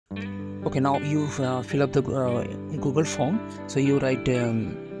Okay, now you fill up the Google form. So you write your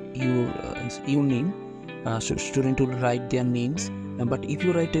name. Student will write their names, but if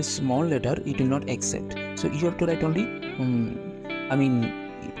you write a small letter, it will not accept. So you have to write only.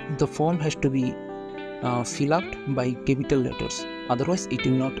 The form has to be filled out by capital letters. Otherwise, it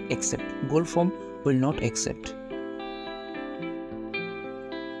will not accept. Google form will not accept.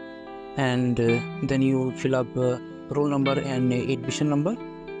 And then you fill up roll number and admission number.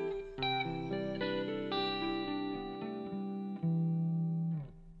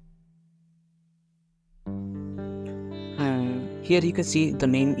 Here you can see the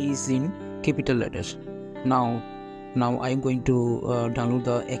name is in capital letters. Now I am going to download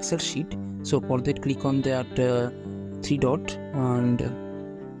the Excel sheet. So for that, click on that three dot and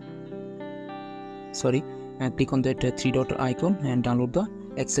click on that three dot icon and download the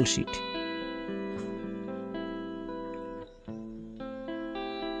Excel sheet.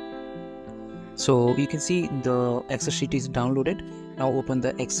 So you can see the Excel sheet is downloaded. Now open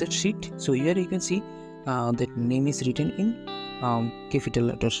the Excel sheet. So here you can see that name is written in capital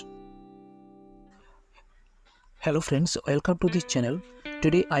letters. Hello friends, welcome to this channel.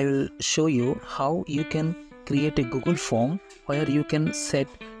 Today I will show you how you can create a Google form where you can set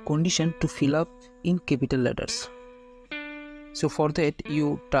condition to fill up in capital letters. So for that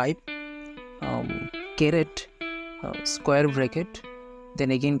you type caret square bracket, then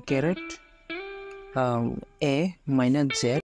again caret a minus z